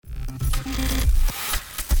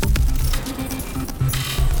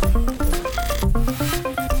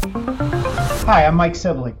Hi, I'm Mike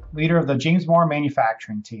Sibley, leader of the James Moore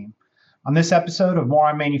Manufacturing team. On this episode of More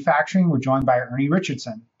on Manufacturing, we're joined by Ernie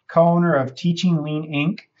Richardson, co-owner of Teaching Lean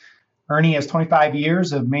Inc. Ernie has 25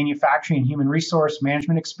 years of manufacturing and human resource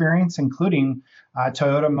management experience, including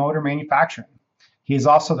Toyota Motor Manufacturing. He is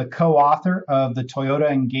also the co-author of the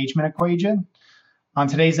Toyota Engagement Equation. On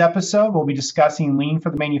today's episode, we'll be discussing lean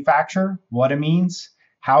for the manufacturer, what it means,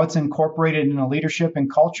 how it's incorporated into leadership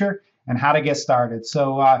and culture, and how to get started.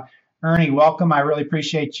 So, Ernie, welcome. I really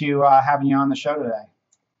appreciate you having you on the show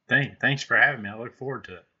today. Thanks for having me. I look forward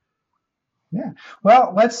to it. Yeah.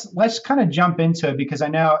 Well, let's kind of jump into it because I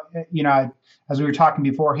know, as we were talking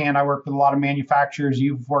beforehand, I work with a lot of manufacturers.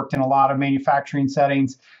 You've worked in a lot of manufacturing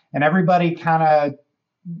settings, and everybody kind of,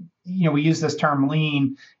 we use this term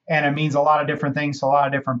lean, and it means a lot of different things to a lot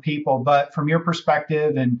of different people. But from your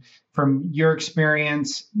perspective and from your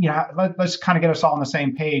experience, let's kind of get us all on the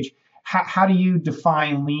same page. How do you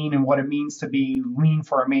define lean and what it means to be lean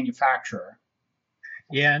for a manufacturer?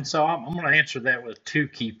 Yeah, and so I'm going to answer that with two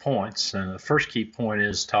key points. And the first key point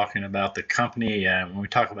is talking about the company. When we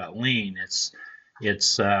talk about lean, it's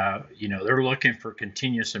they're looking for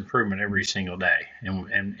continuous improvement every single day.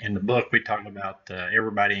 And in the book, we talk about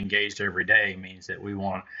everybody engaged every day means that we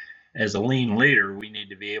want, as a lean leader, we need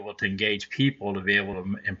to be able to engage people to be able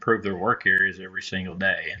to improve their work areas every single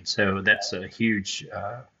day. And so that's a huge,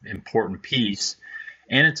 important piece.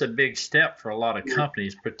 And it's a big step for a lot of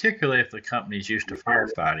companies, particularly if the company's used to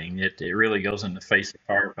firefighting. It really goes in the face of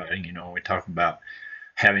firefighting. When we talk about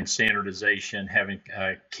having standardization, having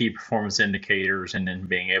key performance indicators, and then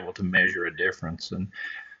being able to measure a difference. And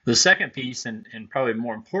the second piece, and probably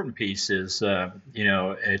more important piece, is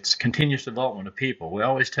it's continuous development of people. We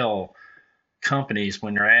always tell companies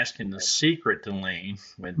when they're asking the secret to lean,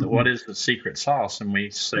 what is the secret sauce, and we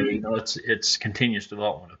say it's continuous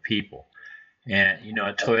development of people. And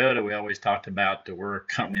at Toyota, we always talked about that we're a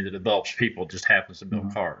company that develops people, just happens to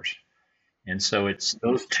build cars. And so it's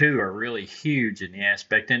those two are really huge in the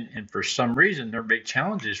aspect, and for some reason they're big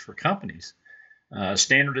challenges for companies.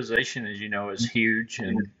 Standardization, as you know, is huge,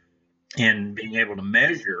 and being able to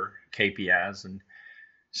measure KPIs. And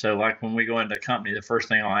so, like when we go into a company, the first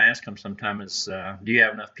thing I'll ask them sometimes is, "Do you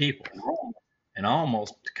have enough people?" And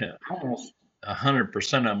almost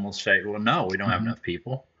 100% of them will say, "Well, no, we don't have enough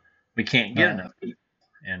people. We can't get enough people."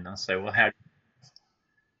 And I'll say, "Well, how?"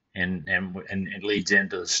 And it leads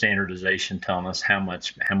into the standardization, telling us how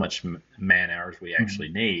much man hours we actually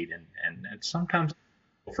need, and it's sometimes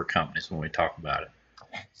for companies when we talk about it.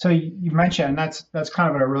 So you mentioned that's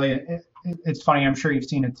kind of it's funny. I'm sure you've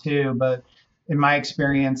seen it too, but in my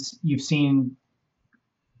experience, you've seen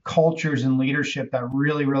cultures and leadership that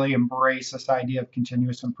really embrace this idea of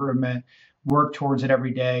continuous improvement, work towards it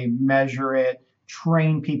every day, measure it,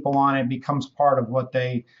 train people on it, becomes part of what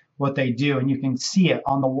they do. And you can see it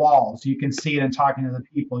on the walls. You can see it in talking to the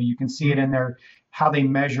people. You can see it in how they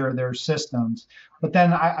measure their systems. But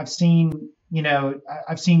then I've seen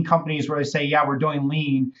companies where they say, yeah, we're doing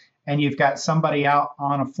lean, and you've got somebody out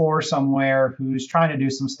on a floor somewhere who's trying to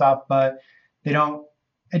do some stuff, but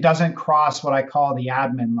it doesn't cross what I call the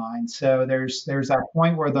admin line. So there's that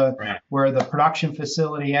point where the production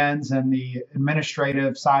facility ends and the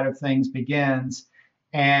administrative side of things begins,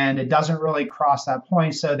 and it doesn't really cross that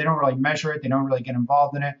point. So they don't really measure it. They don't really get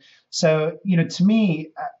involved in it. So, to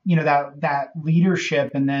me, that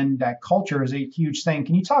leadership and then that culture is a huge thing.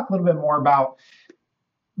 Can you talk a little bit more about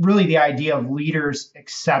really the idea of leaders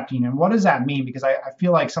accepting, and what does that mean? Because I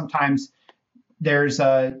feel like sometimes they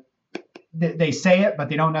say it, but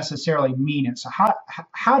they don't necessarily mean it. So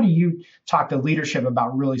how do you talk to leadership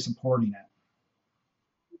about really supporting it?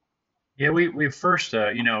 Yeah, we first,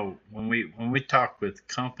 when we talk with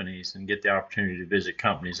companies and get the opportunity to visit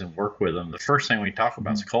companies and work with them, the first thing we talk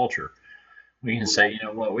about is culture. We can say,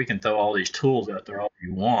 we can throw all these tools out there all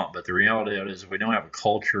you want, but the reality of it is if we don't have a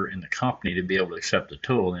culture in the company to be able to accept the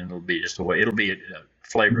tool, then it'll be it'll be a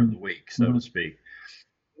flavor of the week, so to speak.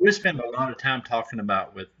 We spend a lot of time talking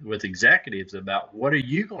about with executives about what are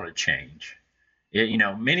you going to change.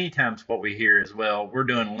 Many times what we hear is, well, we're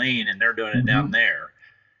doing lean and they're doing it down there.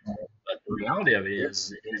 But the reality of it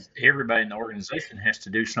is everybody in the organization has to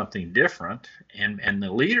do something different, and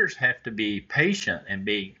the leaders have to be patient and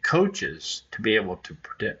be coaches to be able to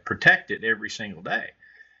protect it every single day.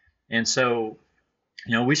 And so,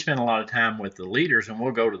 we spend a lot of time with the leaders, and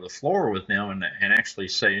we'll go to the floor with them and actually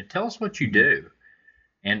say, tell us what you do,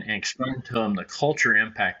 and explain to them the culture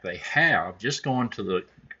impact they have just going to the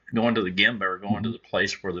gemba or going to the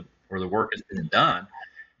place where the work has been done,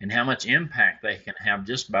 and how much impact they can have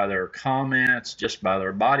just by their comments, just by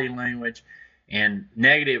their body language, and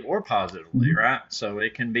negative or positively, Mhm. right? So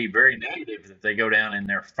it can be very negative if they go down in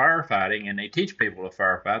their firefighting and they teach people to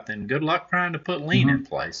firefight, then good luck trying to put lean in Mhm.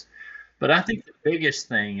 place. But I think the biggest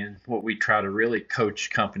thing and what we try to really coach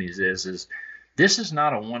companies is this is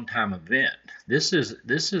not a one-time event. This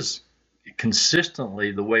is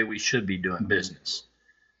consistently the way we should be doing Mhm. business.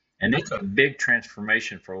 And it's a big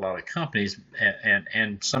transformation for a lot of companies,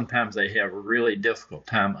 and sometimes they have a really difficult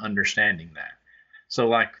time understanding that. So,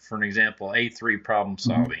 like for an example, A3 problem Mhm.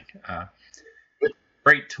 solving,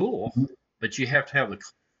 great tool, Mhm. but you have to have the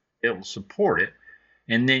be able to support it,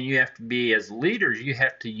 and then you have to be as leaders, you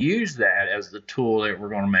have to use that as the tool that we're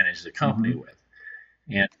going to manage the company Mhm. with.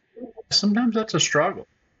 And sometimes that's a struggle.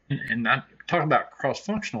 And I talk about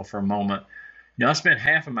cross-functional for a moment. I spent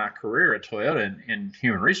half of my career at Toyota in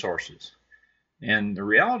human resources. And the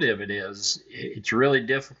reality of it is, it's really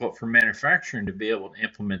difficult for manufacturing to be able to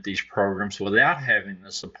implement these programs without having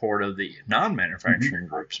the support of the non Mhm. manufacturing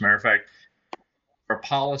groups. Matter of fact, our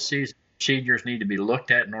policies, procedures need to be looked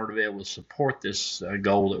at in order to be able to support this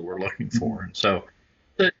goal that we're looking Mhm. for. And so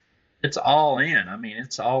it's all in. I mean,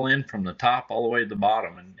 it's all in from the top all the way to the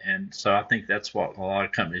bottom. And so I think that's what a lot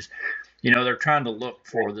of companies, they're trying to look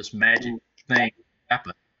for this magic thing to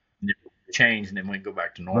happen, and then change, and then we can go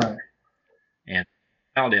back to normal. Right. And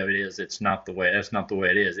the reality of it is, that's not the way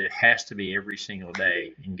it is. It has to be every single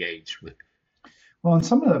day engaged with. Well, and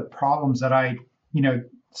some of the problems that you know,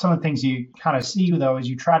 some of the things you kind of see though, as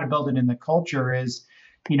you try to build it in the culture is,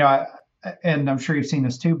 you know, and I'm sure you've seen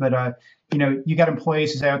this too, but you got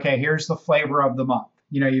employees who say, okay, here's the flavor of the month.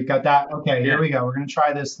 You've got that. Okay, here Yeah, we go. We're going to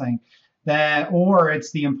try this thing. Then, or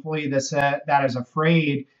it's the employee that is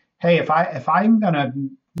afraid. Hey, if I'm going to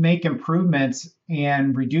make improvements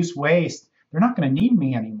and reduce waste, they're not going to need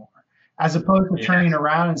me anymore. As opposed to yeah, turning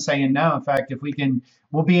around and saying, no, in fact, if we can,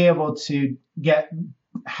 we'll be able to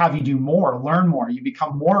have you do more, learn more, you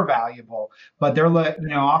become more valuable. But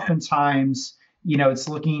yeah. oftentimes, it's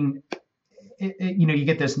looking, you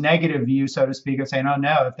get this negative view, so to speak, of saying, oh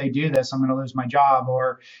no, if they do this, I'm going to lose my job.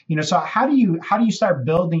 Or, so how do you start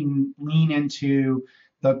building lean into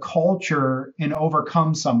the culture and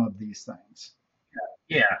overcome some of these things?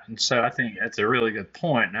 Yeah, and so I think that's a really good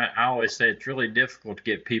point. And I always say it's really difficult to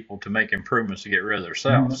get people to make improvements to get rid of Mhm.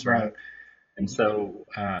 themselves, right? Right. And so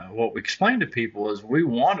what we explain to people is we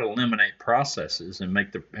want to eliminate processes and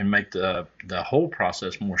make the whole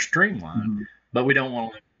process more streamlined, Hmm. but we don't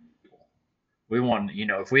want to. We want,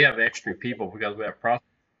 if we have extra people because we have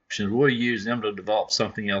processes, we'll use them to develop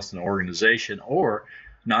something else in the organization or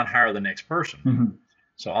not hire the next person. Hmm.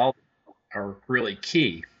 So all are really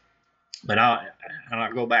key. But I'll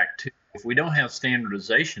go back to, if we don't have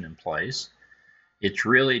standardization in place, it's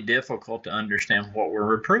really difficult to understand what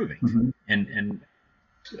we're improving. Hmm. And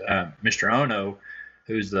Mr. Ono,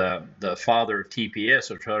 who's the father of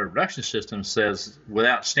TPS, or Total Production System, says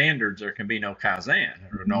without standards there can be no Kaizen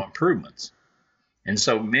or Hmm. no improvements. And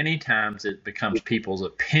so many times it becomes people's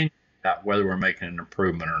opinion about whether we're making an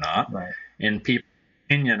improvement or not, Right. and people's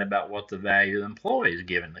opinion about what the value the employee is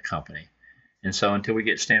giving the company. And so until we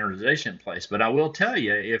get standardization in place, but I will tell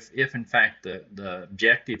you, if in fact the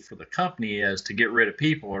objective for the company is to get rid of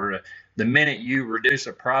people, or the minute you reduce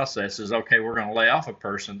a process is okay, we're going to lay off a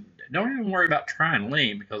person, don't even worry about trying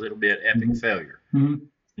lean because it'll be an epic Hmm. failure. Hmm.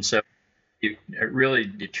 And so it really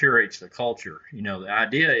deteriorates the culture. The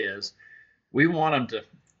idea is we want them to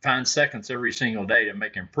find seconds every single day to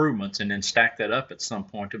make improvements, and then stack that up at some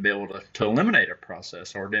point to be able to eliminate a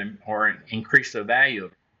process or increase the value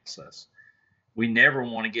of the process. We never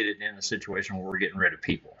want to get it in a situation where we're getting rid of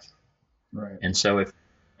people. Right. And so if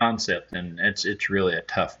concept, then it's really a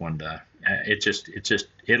tough one to.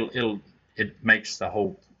 It makes the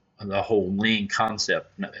whole lean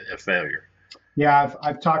concept a failure. Yeah,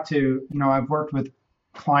 I've talked to, I've worked with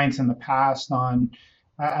clients in the past on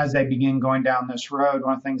as they begin going down this road.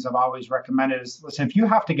 One of the things I've always recommended is, listen, if you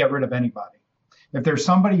have to get rid of anybody, if there's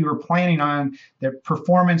somebody you were planning on that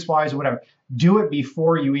performance wise or whatever, do it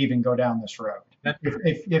before you even go down this road.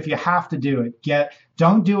 If you have to do it,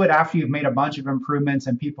 don't do it after you've made a bunch of improvements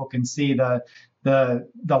and people can see the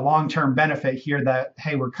long-term benefit here that,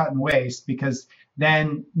 hey, we're cutting waste, because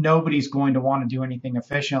then nobody's going to want to do anything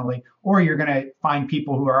efficiently, or you're going to find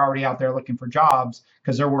people who are already out there looking for jobs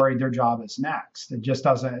because they're worried their job is next. It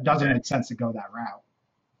doesn't Okay. make sense to go that route.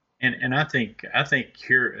 And I think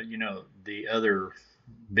here, the other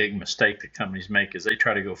big mistake that companies make is they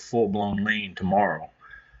try to go full blown lean tomorrow.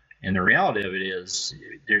 And the reality of it is,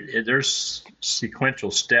 there's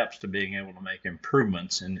sequential steps to being able to make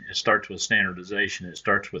improvements, and it starts with standardization. It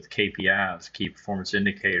starts with KPIs, key performance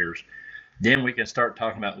indicators, Then we can start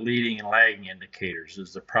talking about leading and lagging indicators.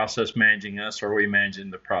 Is the process managing us, or are we managing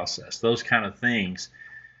the process? Those kind of things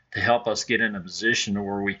to help us get in a position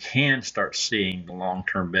where we can start seeing the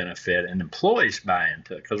long-term benefit and employees buy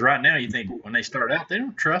into it. Because right now, you think when they start out, they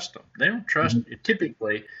don't trust them. They don't trust,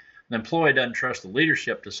 typically, the employee doesn't trust the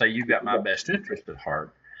leadership to say, you've got my best interest at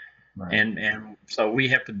heart. Right. And so we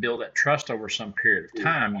have to build that trust over some period of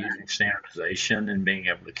time using standardization and being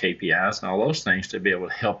able to KPIs and all those things to be able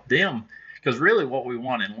to help them. Because really what we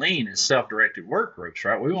want in Lean is self-directed work groups,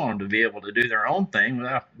 right? We want them to be able to do their own thing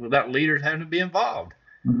without leaders having to be involved.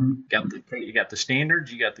 You got the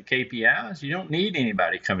standards, you got the KPIs. You don't need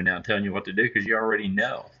anybody coming down telling you what to do because you already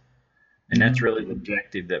know. And that's really the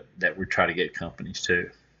objective that we try to get companies to.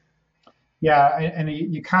 Yeah, and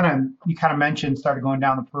you kind of mentioned, started going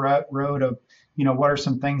down the road of, what are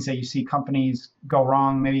some things that you see companies go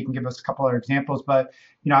wrong? Maybe you can give us a couple other examples. But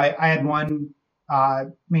I had one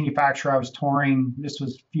manufacturer I was touring. This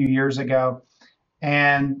was a few years ago,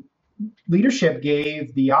 and leadership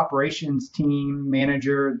gave the operations team,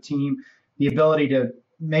 manager, team, the ability to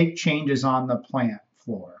make changes on the plant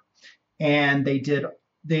floor. And they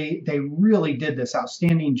really did this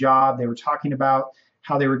outstanding job. They were talking about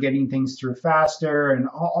how they were getting things through faster and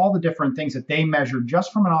all the different things that they measured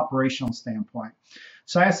just from an operational standpoint.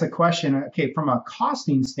 So I asked the question, okay, from a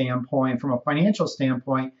costing standpoint, from a financial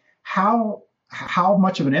standpoint, how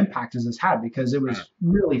much of an impact has this had? Because it was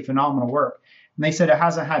really phenomenal work. And they said it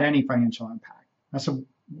hasn't had any financial impact. I said,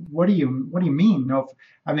 what do you mean? No,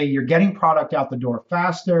 I mean, you're getting product out the door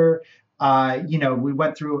faster. We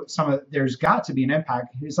went through there's got to be an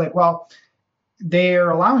impact. He's like, well, they're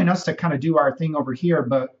allowing us to kind of do our thing over here,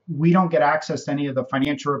 but we don't get access to any of the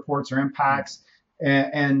financial reports or impacts.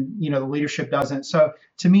 And the leadership doesn't. So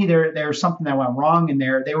to me, there's something that went wrong in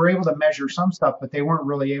there. They were able to measure some stuff, but they weren't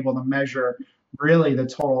really able to measure really the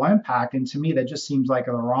total impact. And to me, that just seems like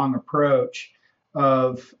a wrong approach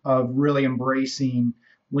of really embracing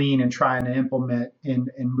Lean and trying to implement and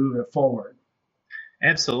move it forward.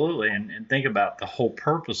 Absolutely. And think about the whole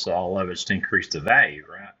purpose of all of it is to increase the value,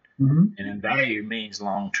 right? And in value means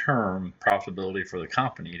long-term profitability for the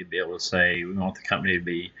company, to be able to say we want the company to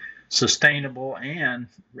be sustainable and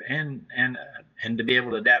to be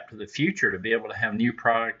able to adapt to the future, to be able to have new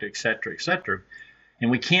product, et cetera, et cetera.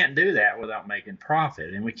 And we can't do that without making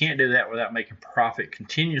profit, and we can't do that without making profit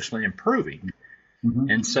continuously improving.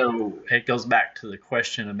 And so it goes back to the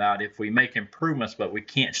question about if we make improvements but we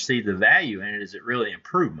can't see the value in it, is it really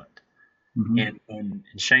improvement? And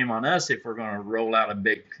shame on us if we're going to roll out a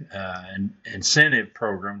big incentive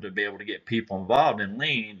program to be able to get people involved in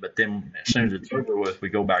Lean, but then as soon as it's over with, we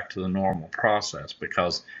go back to the normal process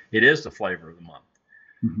because it is the flavor of the month.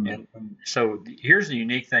 And so here's the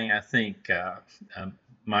unique thing, I think,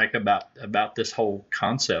 Mike, about this whole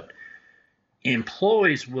concept.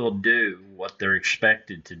 Employees will do what they're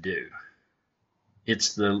expected to do.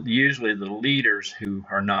 It's usually the leaders who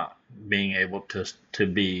are not being able to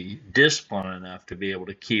be disciplined enough to be able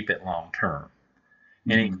to keep it long term,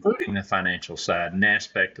 and including the financial side and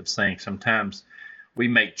aspect of saying sometimes we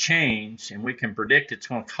make change and we can predict it's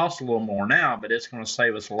going to cost a little more now, but it's going to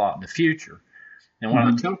save us a lot in the future. And what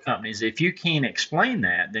I tell companies, if you can't explain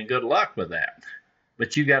that, then good luck with that.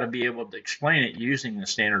 But you got to be able to explain it using the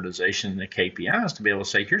standardization and the KPIs to be able to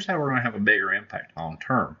say, here's how we're going to have a bigger impact long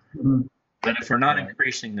term. But if we're not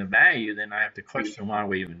increasing the value, then I have to question why are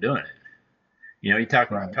we even doing it. You talk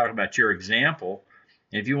about your example.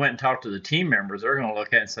 If you went and talked to the team members, they're going to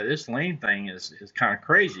look at it and say, this Lean thing is kind of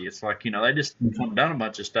crazy. It's like, they just done a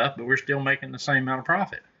bunch of stuff, but we're still making the same amount of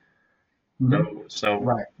profit.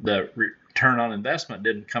 So the return on investment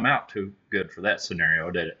didn't come out too good for that scenario,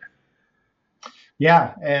 did it?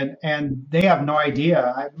 Yeah, and they have no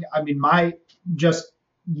idea. I mean, just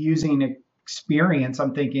using experience,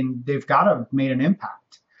 I'm thinking they've got to have made an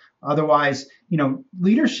impact. Otherwise,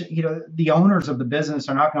 leadership, the owners of the business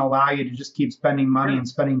are not going to allow you to just keep spending money and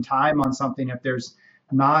spending time on something if there's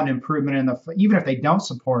not an improvement even if they don't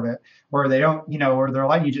support it, or they don't, or they're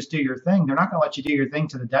letting you just do your thing. They're not going to let you do your thing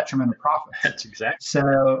to the detriment of profits. That's exactly.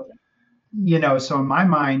 So, so in my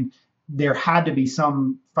mind, there had to be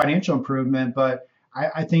some financial improvement, but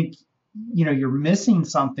I think, you're missing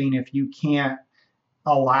something if you can't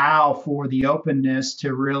allow for the openness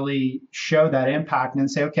to really show that impact and then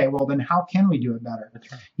say, okay, well, then how can we do it better? That's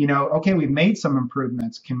right. Okay, we've made some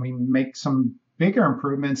improvements. Can we make some bigger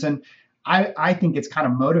improvements? And I think it's kind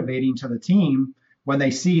of motivating to the team when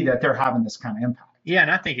they see that they're having this kind of impact. Yeah,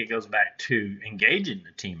 and I think it goes back to engaging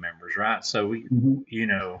the team members, right? So we,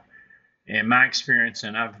 in my experience,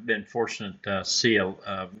 and I've been fortunate to see a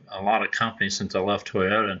lot of companies since I left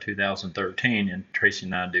Toyota in 2013, and Tracy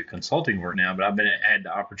and I do consulting work now, but had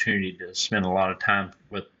the opportunity to spend a lot of time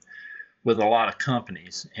with a lot of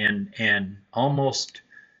companies, and almost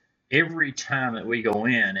every time that we go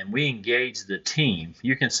in and we engage the team,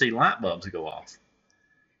 you can see light bulbs go off.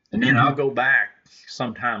 And then I'll go back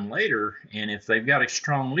sometime later, and if they've got a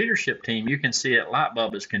strong leadership team, you can see that light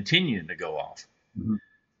bulb is continuing to go off. Mm-hmm.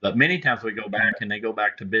 But many times we go back and they go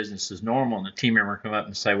back to business as normal, and the team member come up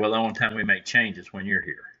and say, well, the only time we make changes when you're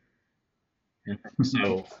here. And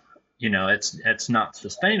so, it's not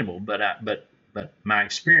sustainable, but my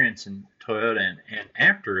experience in Toyota and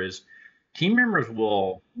after is team members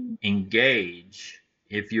will engage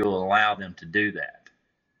if you'll allow them to do that.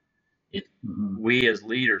 We as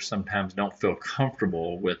leaders sometimes don't feel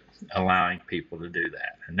comfortable with allowing people to do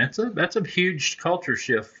that. And that's a huge culture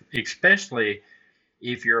shift, especially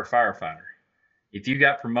if you're a firefighter. If you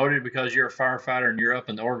got promoted because you're a firefighter and you're up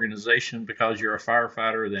in the organization because you're a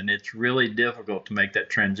firefighter, then it's really difficult to make that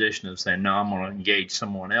transition of saying, no, I'm going to engage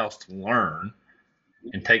someone else to learn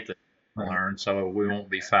and take the learn, so we won't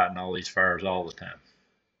be fighting all these fires all the time.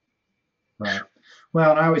 Right. Well,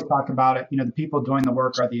 and I always talk about it, the people doing the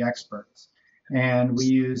work are the experts. And we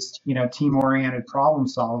use, team-oriented problem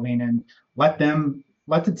solving and let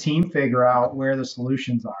the team figure out where the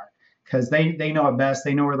solutions are, because they know it best.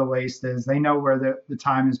 They know where the waste is. They know where the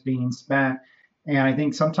time is being spent. And I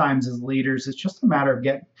think sometimes as leaders, it's just a matter of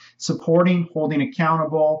supporting, holding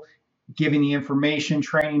accountable, giving the information,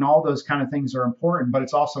 training, all those kind of things are important, but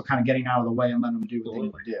it's also kind of getting out of the way and letting them do what they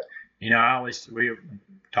need to do. We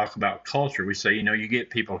talk about culture. We say, you get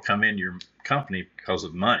people come into your company because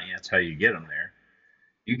of money. That's how you get them there.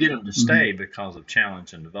 You get them to stay because of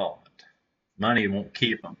challenge and development. Money won't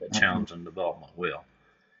keep them, but challenge and development will.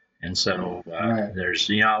 And so there's,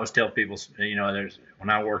 I always tell people, when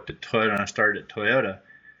I worked at Toyota and I started at Toyota,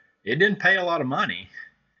 it didn't pay a lot of money,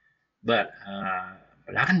 but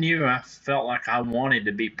I felt like I wanted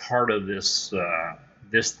to be part of this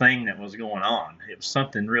thing that was going on. It was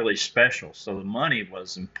something really special. So the money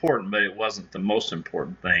was important, but it wasn't the most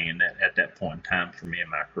important thing at that point in time for me in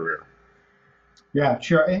my career. Yeah,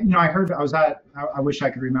 sure. And, I wish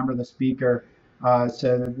I could remember the speaker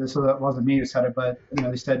said, this wasn't me who said it, but,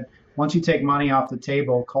 they said, once you take money off the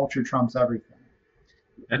table, culture trumps everything.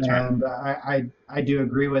 That's right. And I do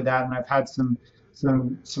agree with that. And I've had some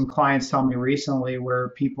clients tell me recently where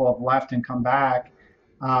people have left and come back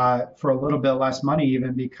for a little bit less money,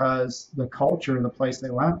 even because the culture of the place they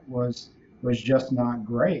went was just not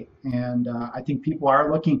great. And I think people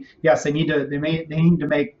are looking. Yes, they need to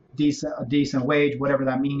make a decent wage, whatever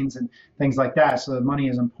that means, and things like that. So the money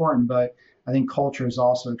is important, but I think culture is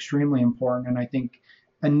also extremely important. And I think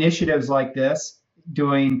initiatives like this,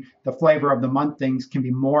 doing the flavor of the month things, can be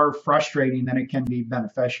more frustrating than it can be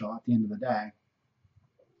beneficial at the end of the day.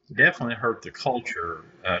 Definitely hurt the culture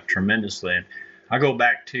tremendously. And I go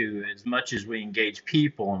back to, as much as we engage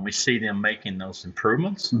people and we see them making those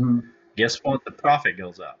improvements, guess what? The profit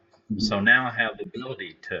goes up. So now I have the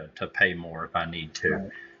ability to pay more if I need to. Right.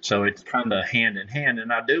 So it's kind of hand in hand.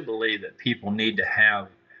 And I do believe that people need to have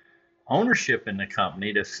ownership in the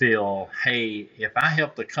company to feel, hey, if I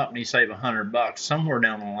help the company save $100, somewhere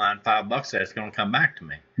down the line, $5 that's going to come back to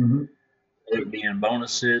me. It be in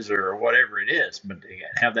bonuses or whatever it is, but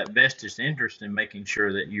have that vested interest in making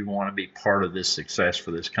sure that you want to be part of this success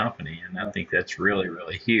for this company. And I think that's really,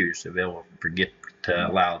 really huge to be able to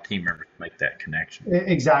allow team members to make that connection.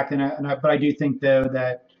 Exactly. But I do think, though,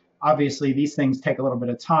 that obviously these things take a little bit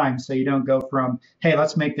of time. So you don't go from, hey,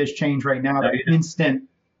 let's make this change right now, to instant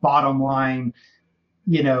bottom line,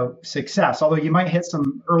 success. Although you might hit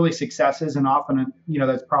some early successes, and often,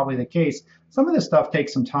 that's probably the case. Some of this stuff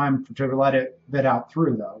takes some time to let it vet out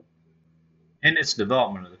through, though. And it's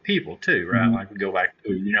development of the people too, right? Like we go back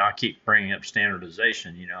to, I keep bringing up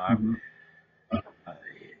standardization.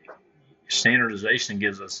 Standardization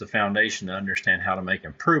gives us the foundation to understand how to make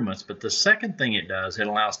improvements. But the second thing it does, it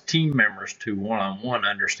allows team members to one-on-one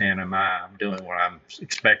understand, I'm doing what I'm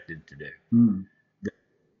expected to do.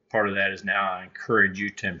 Part of that is now I encourage you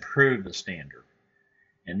to improve the standard.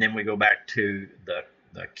 And then we go back to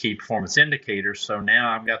the key performance indicators. So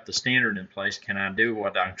now I've got the standard in place. Can I do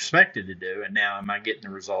what I'm expected to do? And now am I getting the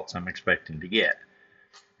results I'm expecting to get?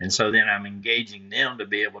 And so then I'm engaging them to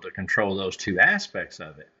be able to control those two aspects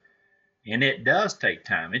of it. And it does take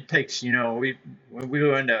time. It takes, we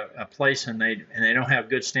go into a place and they don't have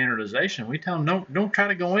good standardization. We tell them, don't try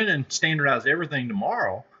to go in and standardize everything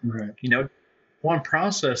tomorrow. Right. One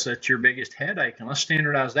process that's your biggest headache, and let's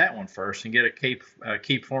standardize that one first and get a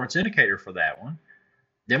key performance indicator for that one.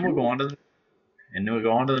 Then we'll go on to the, and then we'll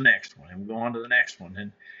go on to the next one, and we'll go on to the next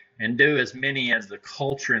one, and do as many as the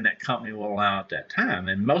culture in that company will allow at that time.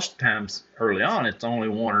 And most times early on, it's only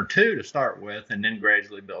one or two to start with, and then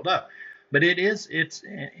gradually build up. But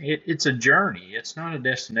it's a journey. It's not a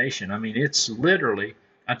destination. I mean, it's literally.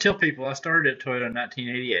 I tell people I started at Toyota in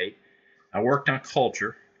 1988. I worked on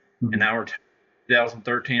culture, and now we're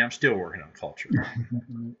 2013. I'm still working on culture.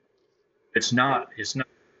 It's not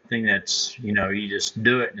something that's, you just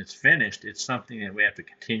do it and it's finished. It's something that we have to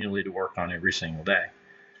continually to work on every single day.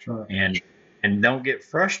 Sure. And don't get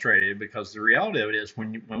frustrated, because the reality of it is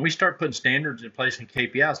when we start putting standards in place and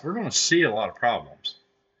KPIs, we're going to see a lot of problems.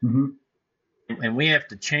 Mm-hmm. And we have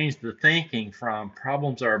to change the thinking from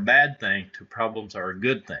problems are a bad thing to problems are a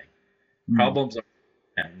good thing. Mm-hmm. Problems are,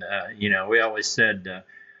 and we always said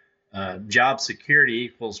job security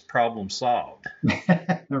equals problem solved.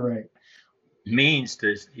 Right. Means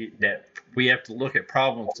that we have to look at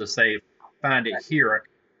problems to say, if I find it here,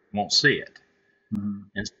 I won't see it. Mm-hmm.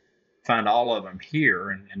 And find all of them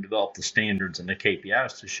here and develop the standards and the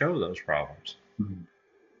KPIs to show those problems. Mm-hmm.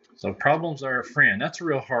 So problems are a friend. That's a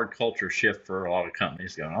real hard culture shift for a lot of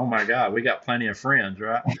companies going, oh my God, we got plenty of friends,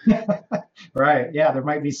 right? Right. Yeah. There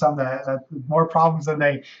might be some that more problems than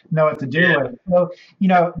they know what to do with. So,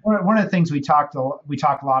 one of the things we talk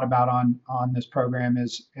a lot about on this program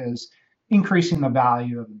is increasing the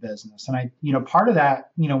value of the business. And part of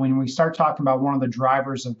that, when we start talking about one of the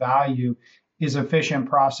drivers of value is efficient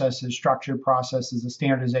processes, structured processes, the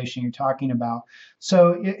standardization you're talking about.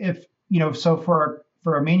 So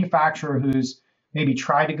for a manufacturer who's maybe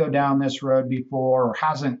tried to go down this road before or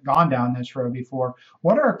hasn't gone down this road before,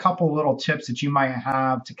 what are a couple little tips that you might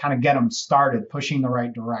have to kind of get them started pushing the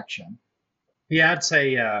right direction? Yeah, I'd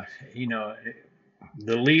say, the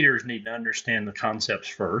leaders need to understand the concepts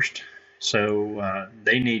first. So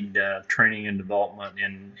they need training and development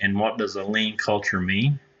in what does a lean culture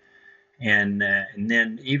mean. And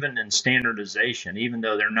then even in standardization, even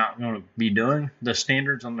though they're not going to be doing the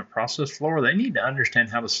standards on the process floor, they need to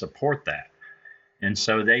understand how to support that. And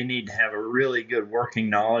so they need to have a really good working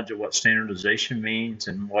knowledge of what standardization means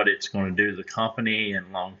and what it's going to do to the company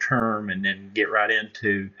and long term, and then get right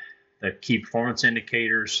into the key performance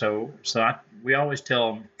indicators. We always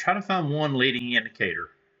tell them, try to find one leading indicator.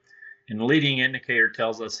 And the leading indicator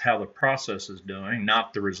tells us how the process is doing,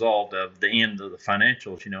 not the result of the end of the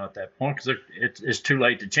financials, at that point, because it's too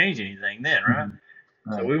late to change anything then, right? Mm-hmm.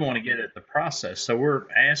 Right. So we want to get at the process. So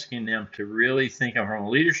we're asking them to really think of, from a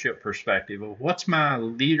leadership perspective, of what's my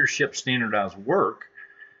leadership standardized work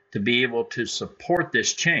to be able to support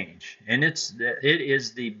this change. And it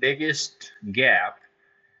is the biggest gap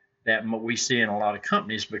that we see in a lot of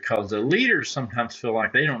companies, because the leaders sometimes feel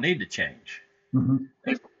like they don't need to change. Mm-hmm.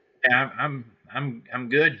 I'm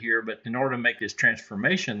good here, but in order to make this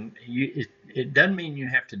transformation, it doesn't mean you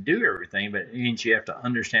have to do everything, but it means you have to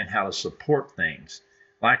understand how to support things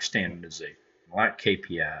like standardization, like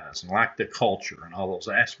KPIs, and like the culture and all those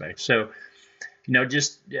aspects. So,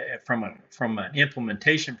 just from an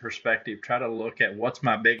implementation perspective, try to look at what's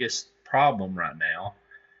my biggest problem right now,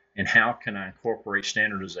 and how can I incorporate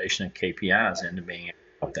standardization and KPIs into being able to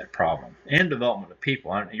help that problem, and development of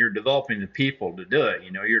people. You're developing the people to do it.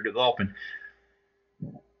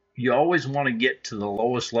 You always want to get to the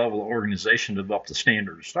lowest level of organization to develop the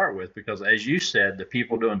standard to start with, because as you said, the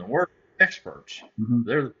people doing the work are experts.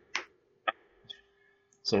 Mm-hmm.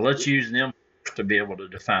 So let's use them to be able to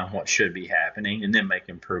define what should be happening, and then make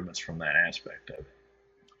improvements from that aspect of it.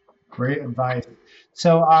 Great advice.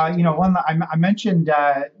 So, one I mentioned,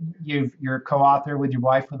 you're co-author with your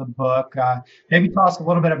wife with a book. Maybe tell us a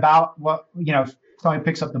little bit about what, if somebody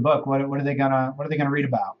picks up the book, what are they gonna read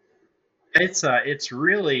about? It's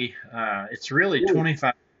really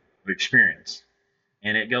 25 of experience,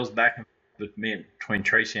 and it goes back and forth between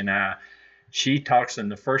Tracy and I. She talks in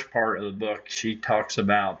the first part of the book. She talks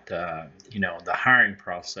about the hiring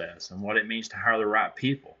process and what it means to hire the right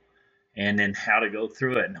people, and then how to go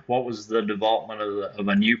through it, and what was the development of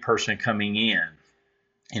a new person coming in,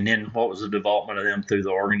 and then what was the development of them through the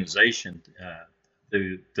organization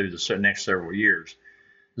through the next several years.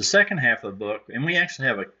 The second half of the book, and we actually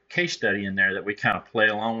have a case study in there that we kind of play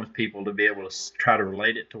along with people to be able to try to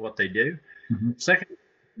relate it to what they do. Mm-hmm. Second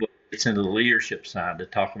book gets into the leadership side to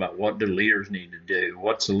talk about what do leaders need to do,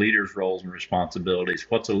 what's the leader's roles and responsibilities,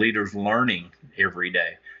 what's the leader's learning every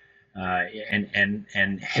day.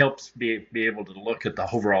 And helps be able to look at the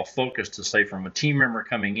overall focus to say, from a team member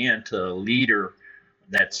coming in to a leader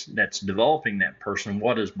that's developing that person,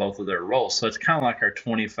 what is both of their roles. So it's kind of like our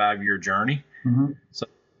 25-year journey. Mm-hmm. So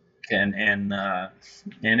and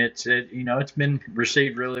it's been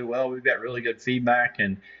received really well. We've got really good feedback,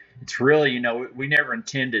 and it's really, we never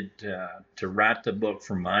intended to write the book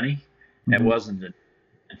for money. That wasn't the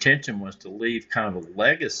intention. Was to leave kind of a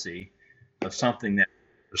legacy of something that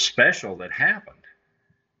was special that happened.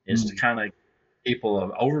 Is to kind of give people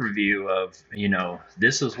an overview of,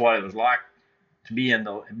 this is what it was like to be in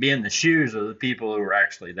the shoes of the people who were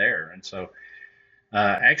actually there. And so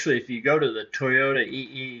actually, if you go to the Toyota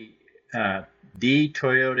EE,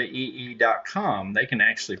 thetoyotaee.com,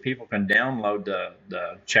 people can download the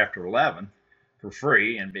chapter 11 for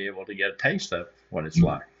free and be able to get a taste of what it's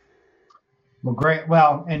like. Well, great.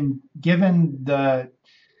 Well, and given the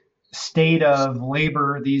state of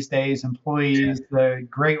labor these days, employees, the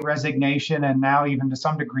great resignation, and now even to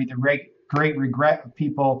some degree, the great regret of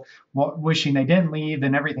people wishing they didn't leave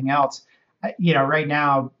and everything else, right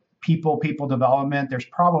now, people development, there's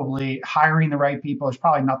probably hiring the right people. There's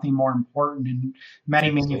probably nothing more important in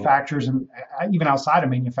many manufacturers, and even outside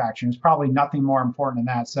of manufacturing, there's probably nothing more important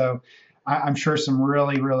than that. So I'm sure some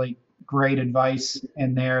really, really great advice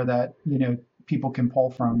in there that, people can pull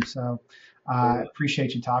from. So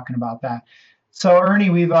appreciate you talking about that. So Ernie,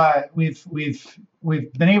 we've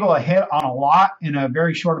been able to hit on a lot in a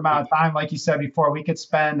very short amount of time. Like you said before, we could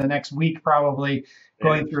spend the next week probably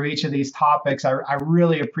going through each of these topics. I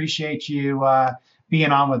really appreciate you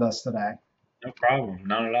being on with us today. No problem,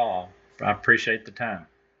 not at all. I appreciate the time.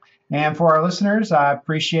 And for our listeners, I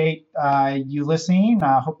appreciate you listening.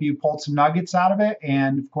 I hope you pulled some nuggets out of it.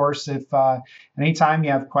 And of course, if anytime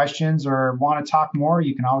you have questions or want to talk more,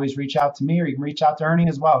 you can always reach out to me, or you can reach out to Ernie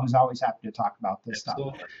as well, who's always happy to talk about this stuff.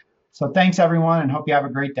 So thanks, everyone, and hope you have a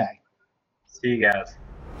great day. See you guys.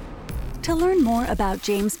 To learn more about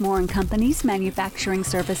James Moore & Company's manufacturing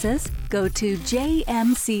services, go to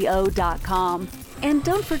jmco.com. And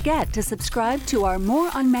don't forget to subscribe to our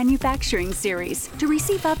More on Manufacturing series to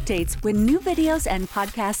receive updates when new videos and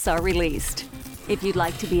podcasts are released. If you'd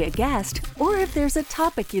like to be a guest, or if there's a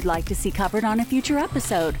topic you'd like to see covered on a future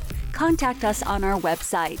episode, contact us on our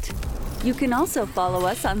website. You can also follow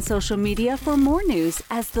us on social media for more news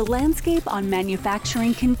as the landscape on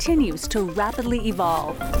manufacturing continues to rapidly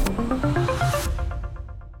evolve.